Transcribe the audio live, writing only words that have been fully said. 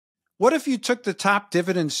What if you took the top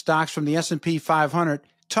dividend stocks from the S&P 500,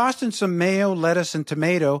 tossed in some mayo, lettuce, and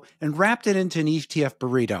tomato, and wrapped it into an ETF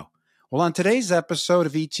burrito? Well, on today's episode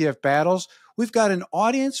of ETF Battles, we've got an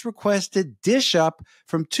audience-requested dish up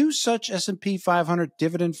from two such S&P 500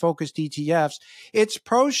 dividend-focused ETFs. It's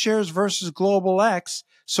ProShares versus Global X.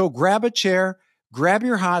 So grab a chair, grab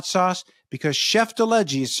your hot sauce, because Chef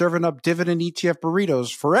DeLegge is serving up dividend ETF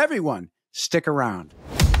burritos for everyone. Stick around.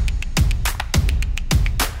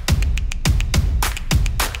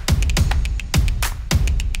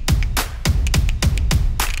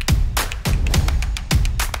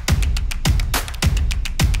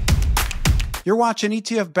 You're watching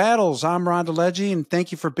ETF Battles. I'm Ron DeLegge, and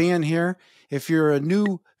thank you for being here. If you're a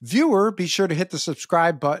new viewer, be sure to hit the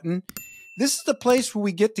subscribe button. This is the place where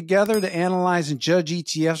we get together to analyze and judge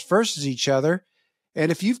ETFs versus each other.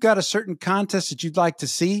 And if you've got a certain contest that you'd like to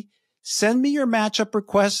see, send me your matchup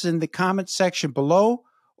requests in the comment section below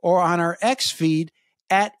or on our X feed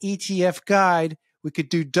at ETF Guide. We could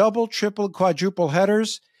do double, triple, quadruple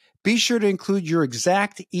headers. Be sure to include your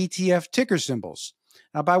exact ETF ticker symbols.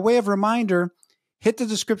 Now, by way of reminder, hit the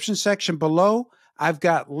description section below. I've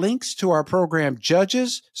got links to our program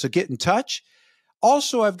judges, so get in touch.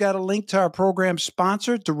 Also, I've got a link to our program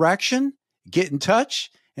sponsor, Direction. Get in touch.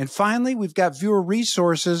 And finally, we've got viewer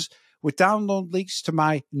resources with download links to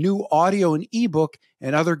my new audio and ebook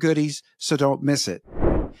and other goodies, so don't miss it.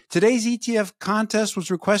 Today's ETF contest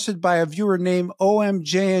was requested by a viewer named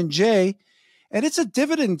OMJ&J, and it's a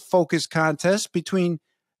dividend-focused contest between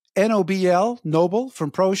NOBL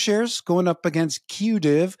from ProShares going up against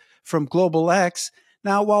QDIV from Global X.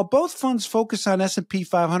 Now, while both funds focus on S&P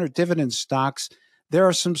 500 dividend stocks, there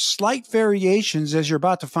are some slight variations, as you're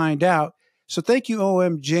about to find out. So thank you,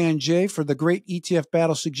 OMJ&J, for the great ETF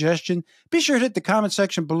battle suggestion. Be sure to hit the comment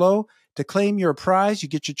section below to claim your prize. You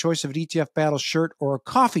get your choice of an ETF battle shirt or a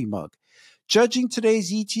coffee mug. Judging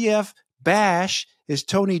today's ETF bash is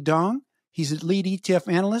Tony Dong. He's a lead ETF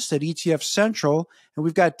analyst at ETF Central. And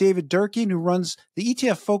we've got David Dierking, who runs the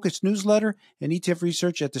ETF-focused newsletter and ETF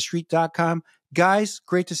research at TheStreet.com. Guys,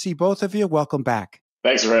 great to see both of you. Welcome back.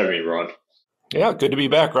 Thanks for having me, Ron. Yeah, good to be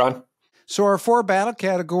back, Ron. So our four battle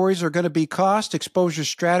categories are going to be cost, exposure,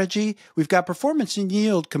 strategy. We've got performance and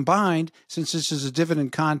yield combined, since this is a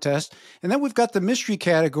dividend contest. And then we've got the mystery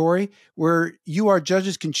category, where you, our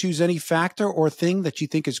judges, can choose any factor or thing that you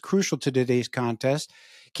think is crucial to today's contest.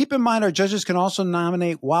 Keep in mind, our judges can also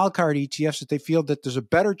nominate wildcard ETFs if they feel that there's a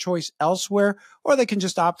better choice elsewhere, or they can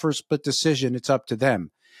just opt for a split decision. It's up to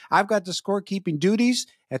them. I've got the scorekeeping duties.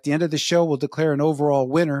 At the end of the show, we'll declare an overall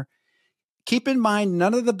winner. Keep in mind,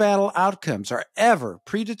 none of the battle outcomes are ever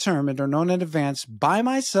predetermined or known in advance by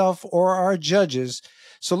myself or our judges.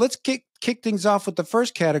 So let's kick things off with the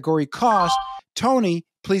first category, cost. Tony,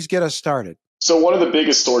 please get us started. So one of the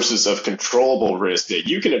biggest sources of controllable risk that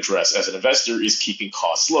you can address as an investor is keeping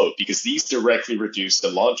costs low, because these directly reduce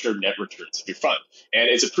the long-term net returns of your fund. And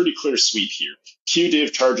it's a pretty clear sweep here.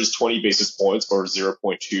 QDIV charges 20 basis points or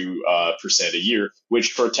 0.2% a year,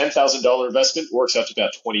 which for a $10,000 investment works out to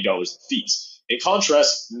about $20 in fees. In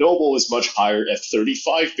contrast, NOBL is much higher at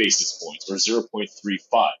 35 basis points or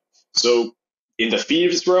 0.35. So in the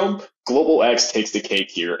fees realm, Global X takes the cake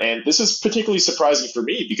here. And this is particularly surprising for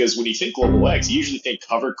me, because when you think Global X, you usually think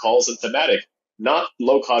covered calls and thematic, not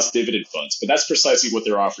low-cost dividend funds. But that's precisely what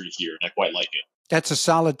they're offering here, and I quite like it. That's a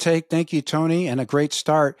solid take. Thank you, Tony, and a great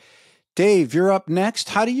start. Dave, you're up next.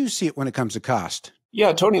 How do you see it when it comes to cost?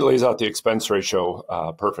 Yeah, Tony lays out the expense ratio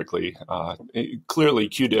perfectly. Clearly,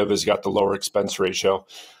 QDIV has got the lower expense ratio.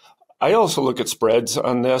 I also look at spreads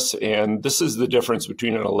on this, and this is the difference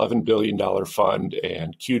between an $11 billion fund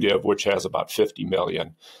and QDIV, which has about $50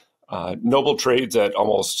 million. NOBL trades at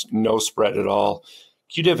almost no spread at all.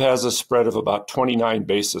 QDIV has a spread of about 29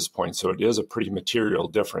 basis points, so it is a pretty material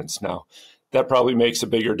difference. Now, that probably makes a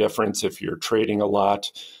bigger difference if you're trading a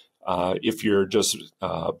lot. If you're just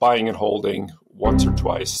buying and holding once or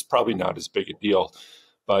twice, it's probably not as big a deal.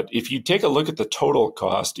 But if you take a look at the total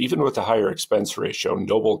cost, even with the higher expense ratio,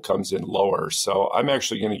 NOBL comes in lower. So I'm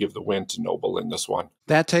actually going to give the win to NOBL in this one.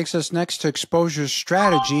 That takes us next to exposure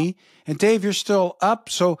strategy. And Dave, you're still up.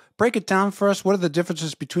 So break it down for us. What are the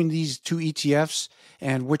differences between these two ETFs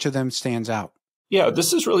and which of them stands out? Yeah,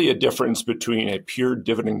 this is really a difference between a pure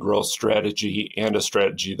dividend growth strategy and a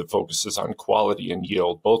strategy that focuses on quality and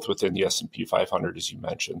yield, both within the S&P 500, as you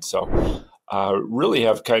mentioned. So really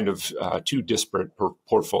have kind of two disparate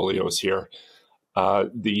portfolios here.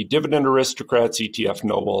 The Dividend Aristocrats ETF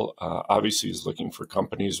NOBL obviously is looking for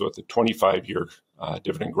companies with a 25-year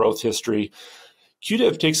dividend growth history.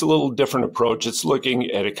 QDIV takes a little different approach. It's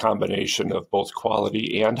looking at a combination of both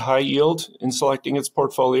quality and high yield in selecting its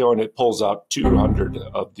portfolio, and it pulls out 200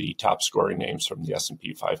 of the top scoring names from the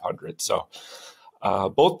S&P 500. So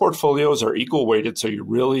both portfolios are equal weighted, so you're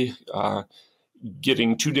really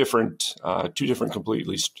getting two different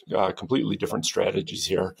completely different strategies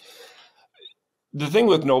here. The thing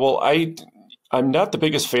with NOBL, I'm not the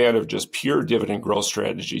biggest fan of just pure dividend growth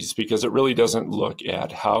strategies because it really doesn't look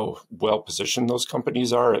at how well positioned those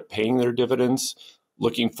companies are at paying their dividends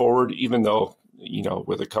looking forward, even though,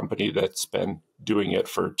 with a company that's been doing it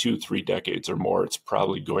for 2-3 decades or more, it's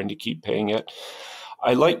probably going to keep paying it.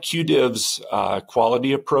 I like QDIV's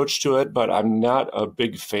quality approach to it, but I'm not a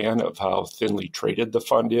big fan of how thinly traded the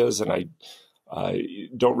fund is, and I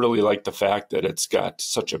don't really like the fact that it's got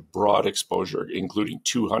such a broad exposure, including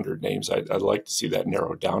 200 names. I'd like to see that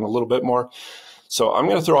narrowed down a little bit more. So I'm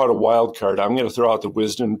going to throw out a wild card. I'm going to throw out the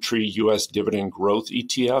Wisdom Tree U.S. Dividend Growth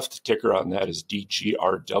ETF. The ticker on that is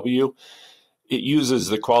DGRW. It uses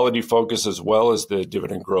the quality focus as well as the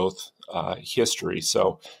dividend growth history.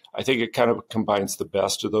 So I think it kind of combines the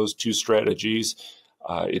best of those two strategies.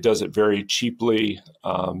 It does it very cheaply.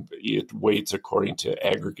 It weights according to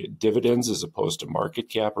aggregate dividends as opposed to market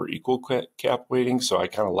cap or equal cap weighting. So I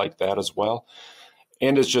kind of like that as well.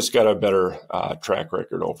 And it's just got a better track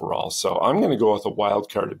record overall. So I'm going to go with a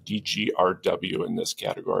wild card of DGRW in this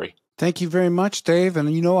category. Thank you very much, Dave. And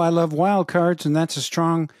I love wild cards, and that's a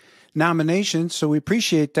strong nomination. So we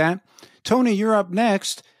appreciate that. Tony, you're up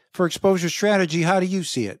next for exposure strategy. How do you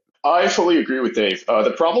see it? I fully agree with Dave.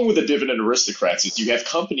 The problem with the dividend aristocrats is you have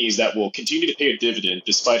companies that will continue to pay a dividend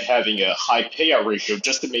despite having a high payout ratio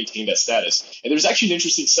just to maintain that status. And there's actually an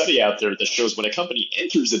interesting study out there that shows when a company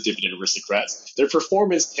enters the dividend aristocrats, their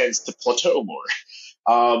performance tends to plateau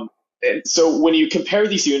more. And so when you compare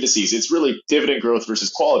these two indices, it's really dividend growth versus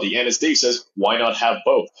quality. And as Dave says, why not have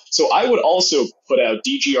both? So I would also put out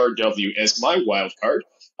DGRW as my wild card.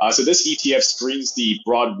 So this ETF screens the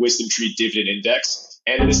broad Wisdom Tree Dividend Index.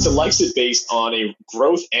 And it selects it based on a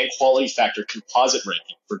growth and quality factor composite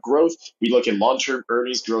ranking. For growth, we look at long-term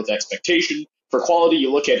earnings growth expectation. For quality,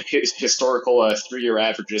 you look at historical 3-year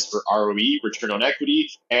averages for ROE, return on equity,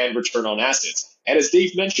 and return on assets. And as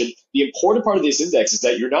Dave mentioned, the important part of this index is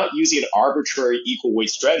that you're not using an arbitrary equal weight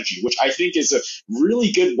strategy, which I think is a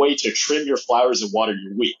really good way to trim your flowers and water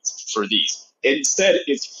your weeds for these. Instead,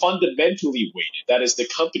 it's fundamentally weighted. That is, the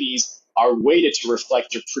companies are weighted to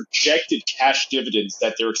reflect their projected cash dividends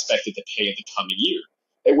that they're expected to pay in the coming year.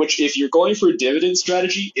 In which, if you're going for a dividend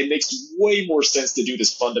strategy, it makes way more sense to do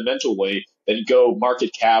this fundamental way than go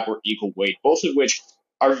market cap or equal weight, both of which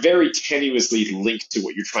are very tenuously linked to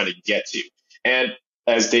what you're trying to get to. And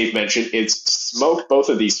as Dave mentioned, it's smoked both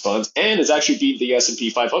of these funds and has actually beat the S&P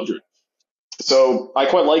 500. So I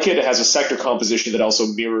quite like it. It has a sector composition that also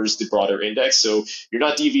mirrors the broader index. So you're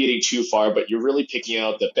not deviating too far, but you're really picking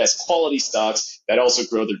out the best quality stocks that also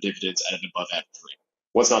grow their dividends at an above average rate.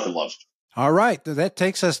 What's not to love? All right. That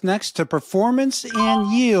takes us next to performance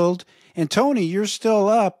and yield. And Tony, you're still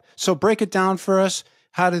up. So break it down for us.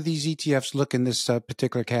 How do these ETFs look in this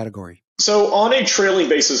particular category? So on a trailing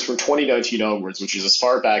basis from 2019 onwards, which is as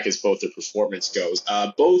far back as both their performance goes,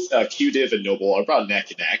 both QDIV and NOBL are about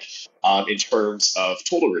neck and neck in terms of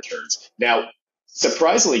total returns. Now,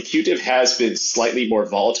 surprisingly, QDIV has been slightly more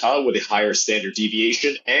volatile with a higher standard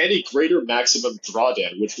deviation and a greater maximum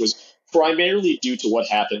drawdown, which was primarily due to what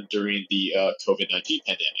happened during the COVID-19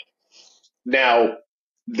 pandemic. Now,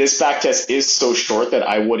 this backtest is so short that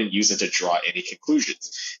I wouldn't use it to draw any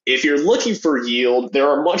conclusions. If you're looking for yield, there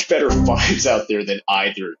are much better funds out there than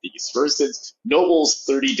either of these. For instance, NOBL's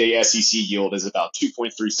 30-day SEC yield is about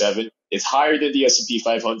 2.37. It's higher than the S&P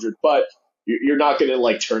 500, but you're not going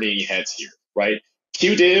to turn any heads here, right?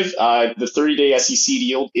 QDIV, the 30-day SEC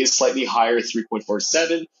yield is slightly higher,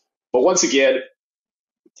 3.47. But once again,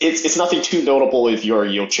 it's nothing too notable if you're a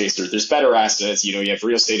yield chaser. There's better assets. You have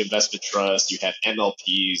real estate investment trusts, you have MLPs,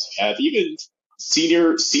 you have even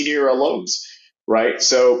senior loans, right?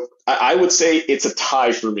 So I would say it's a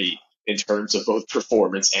tie for me in terms of both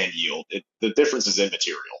performance and yield. The difference is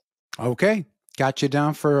immaterial. Okay. Got you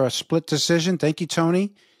down for a split decision. Thank you,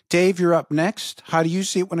 Tony. Dave, you're up next. How do you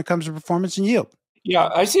see it when it comes to performance and yield?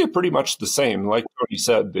 Yeah, I see it pretty much the same. Like Tony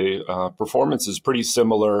said, the performance is pretty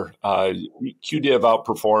similar. QDIV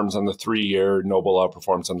outperforms on the 3-year, NOBL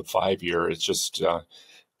outperforms on the 5-year. It's just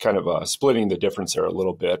kind of splitting the difference there a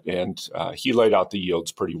little bit. And he laid out the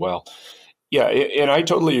yields pretty well. Yeah, and I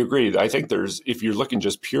totally agree. I think if you're looking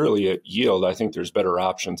just purely at yield, I think there's better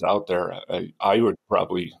options out there. I would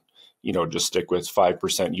probably, just stick with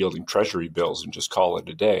 5% yielding treasury bills and just call it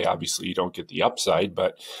a day. Obviously, you don't get the upside,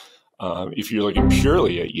 but If you're looking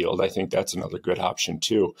purely at yield, I think that's another good option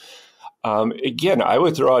too. Again, I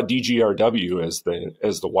would throw out DGRW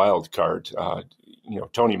as the wild card.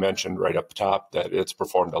 Tony mentioned right up top that it's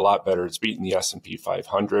performed a lot better. It's beaten the S&P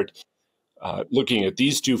 500. Looking at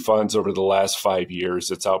these two funds over the last 5 years,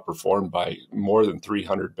 it's outperformed by more than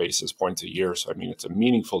 300 basis points a year. So, I mean, it's a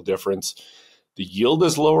meaningful difference. The yield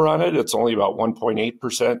is lower on it. It's only about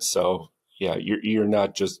 1.8%. So, yeah, you're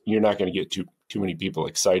not going to get too many people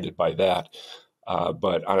excited by that.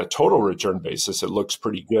 But on a total return basis, it looks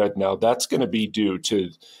pretty good. Now, that's going to be due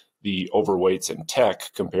to the overweights in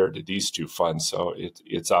tech compared to these two funds. So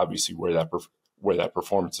it's obviously where that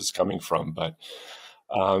performance is coming from. But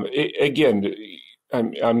again,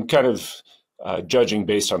 I'm kind of judging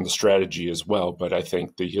based on the strategy as well. But I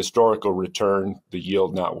think the historical return, the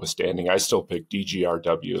yield notwithstanding, I still pick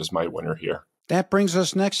DGRW as my winner here. That brings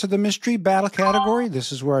us next to the mystery battle category.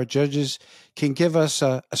 This is where our judges can give us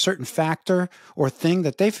a certain factor or thing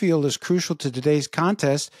that they feel is crucial to today's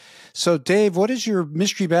contest. So, Dave, what is your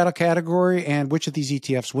mystery battle category and which of these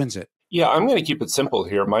ETFs wins it? Yeah, I'm going to keep it simple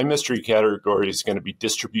here. My mystery category is going to be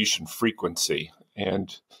distribution frequency.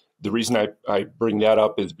 And the reason I bring that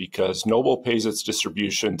up is because NOBL pays its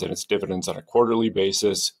distributions and its dividends on a quarterly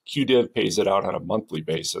basis. QDIV pays it out on a monthly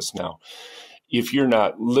basis. Now, if you're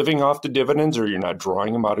not living off the dividends or you're not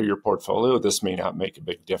drawing them out of your portfolio, this may not make a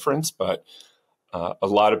big difference. But a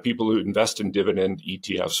lot of people who invest in dividend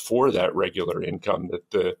ETFs for that regular income that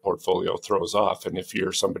the portfolio throws off. And if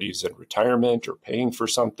you're somebody who's in retirement or paying for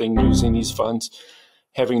something using these funds,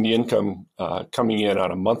 having the income coming in on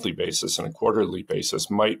a monthly basis and a quarterly basis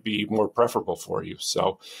might be more preferable for you.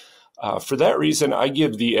 So for that reason, I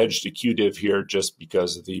give the edge to QDIV here just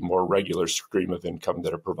because of the more regular stream of income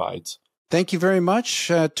that it provides. Thank you very much.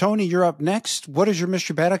 Tony, you're up next. What is your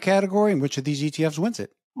mystery battle category and which of these ETFs wins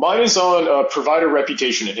it? Mine is on provider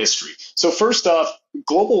reputation and history. So first off,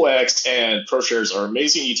 Global X and ProShares are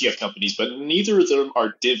amazing ETF companies, but neither of them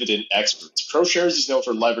are dividend experts. ProShares is known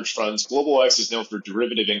for leveraged funds. Global X is known for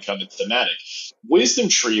derivative income and thematic. Wisdom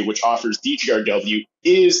Tree, which offers DGRW,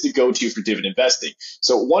 is the go-to for dividend investing.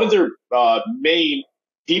 So one of their main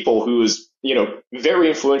people who is very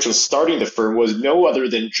influential starting the firm was no other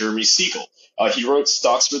than Jeremy Siegel. He wrote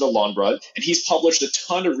Stocks for the Long Run, and he's published a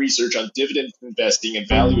ton of research on dividend investing and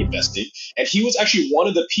value investing. And he was actually one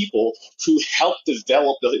of the people who helped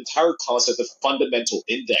develop the entire concept of fundamental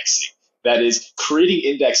indexing. That is, creating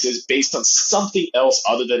indexes based on something else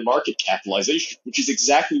other than market capitalization, which is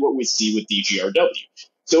exactly what we see with DGRW.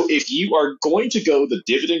 So if you are going to go the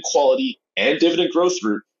dividend quality and dividend growth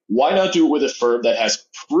route, why not do it with a firm that has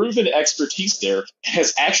proven expertise there and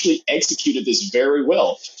has actually executed this very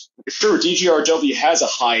well? Sure, DGRW has a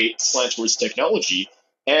high slant towards technology,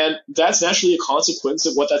 and that's naturally a consequence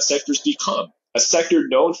of what that sector's become. A sector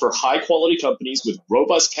known for high-quality companies with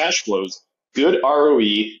robust cash flows, good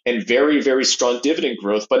ROE, and very, very strong dividend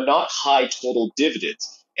growth, but not high total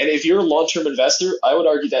dividends. And if you're a long-term investor, I would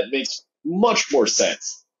argue that makes much more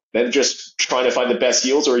sense than just trying to find the best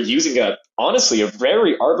yields or using honestly, a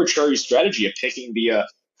very arbitrary strategy of picking the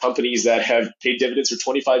companies that have paid dividends for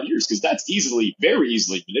 25 years, because that's very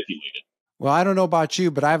easily manipulated. Well, I don't know about you,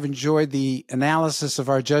 but I've enjoyed the analysis of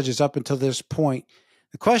our judges up until this point.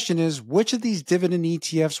 The question is, which of these dividend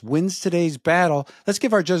ETFs wins today's battle? Let's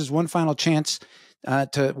give our judges one final chance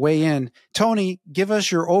to weigh in. Tony, give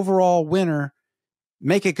us your overall winner.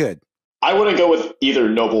 Make it good. I wouldn't go with either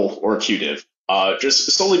NOBL or QDIV. Just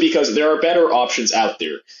solely because there are better options out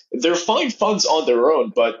there. They're fine funds on their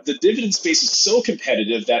own, but the dividend space is so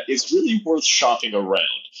competitive that it's really worth shopping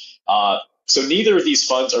around. So neither of these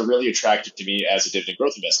funds are really attractive to me as a dividend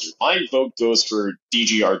growth investor. My vote goes for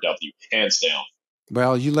DGRW, hands down.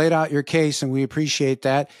 Well, you laid out your case, and we appreciate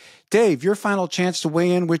that. Dave, your final chance to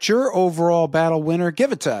weigh in with your overall battle winner.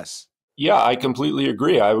 Give it to us. Yeah, I completely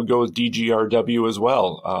agree. I would go with DGRW as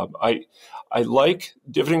well. I like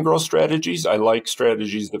dividend growth strategies. I like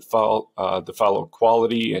strategies that follow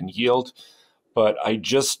quality and yield, but I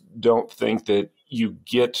just don't think that you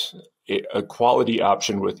get a quality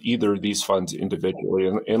option with either of these funds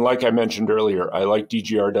individually. And like I mentioned earlier, I like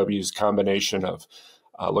DGRW's combination of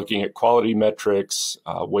looking at quality metrics,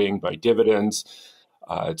 weighing by dividends,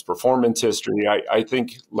 its performance history. I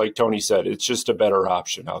think, like Tony said, it's just a better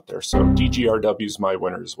option out there. So DGRW is my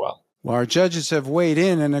winner as well. Well, our judges have weighed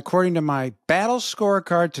in, and according to my battle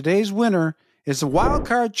scorecard, today's winner is the wild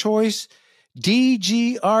card choice,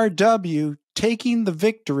 DGRW, taking the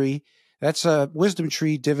victory. That's a Wisdom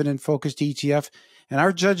Tree dividend-focused ETF, and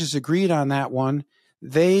our judges agreed on that one.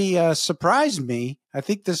 They surprised me. I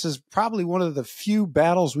think this is probably one of the few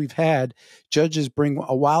battles we've had. Judges bring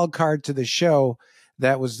a wild card to the show.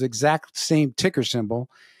 that was the exact same ticker symbol.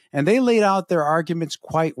 And they laid out their arguments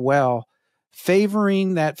quite well,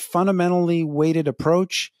 favoring that fundamentally weighted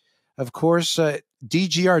approach. Of course,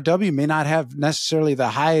 DGRW may not have necessarily the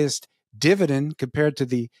highest dividend compared to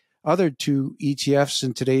the other two ETFs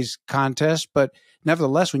in today's contest, but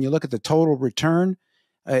nevertheless, when you look at the total return,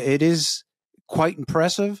 it is quite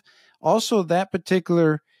impressive. Also, that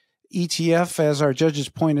particular ETF, as our judges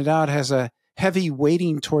pointed out, has a heavy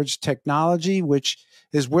weighting towards technology, which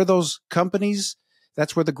is where those companies,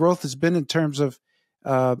 that's where the growth has been in terms of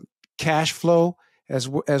cash flow, as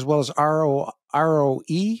well as ROE,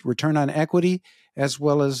 return on equity, as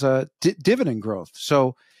well as dividend growth.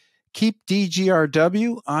 So keep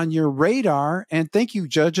DGRW on your radar. And thank you,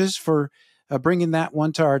 judges, for bringing that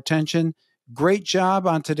one to our attention. Great job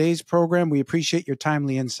on today's program. We appreciate your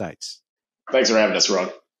timely insights. Thanks for having us, Ron.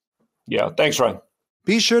 Yeah, thanks, Ron.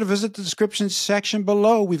 Be sure to visit the description section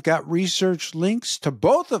below. We've got research links to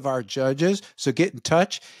both of our judges, so get in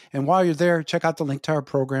touch. And while you're there, check out the link to our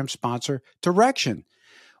program sponsor, Direction.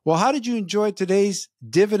 Well, how did you enjoy today's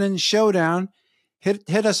Dividend Showdown?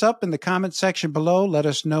 Hit us up in the comment section below. Let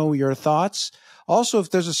us know your thoughts. Also, if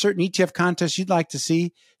there's a certain ETF contest you'd like to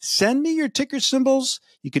see, send me your ticker symbols.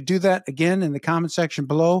 You could do that again in the comment section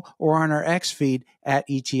below or on our X feed at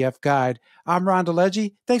ETF Guide. I'm Ron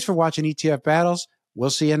DeLegge. Thanks for watching ETF Battles. We'll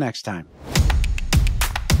see you next time.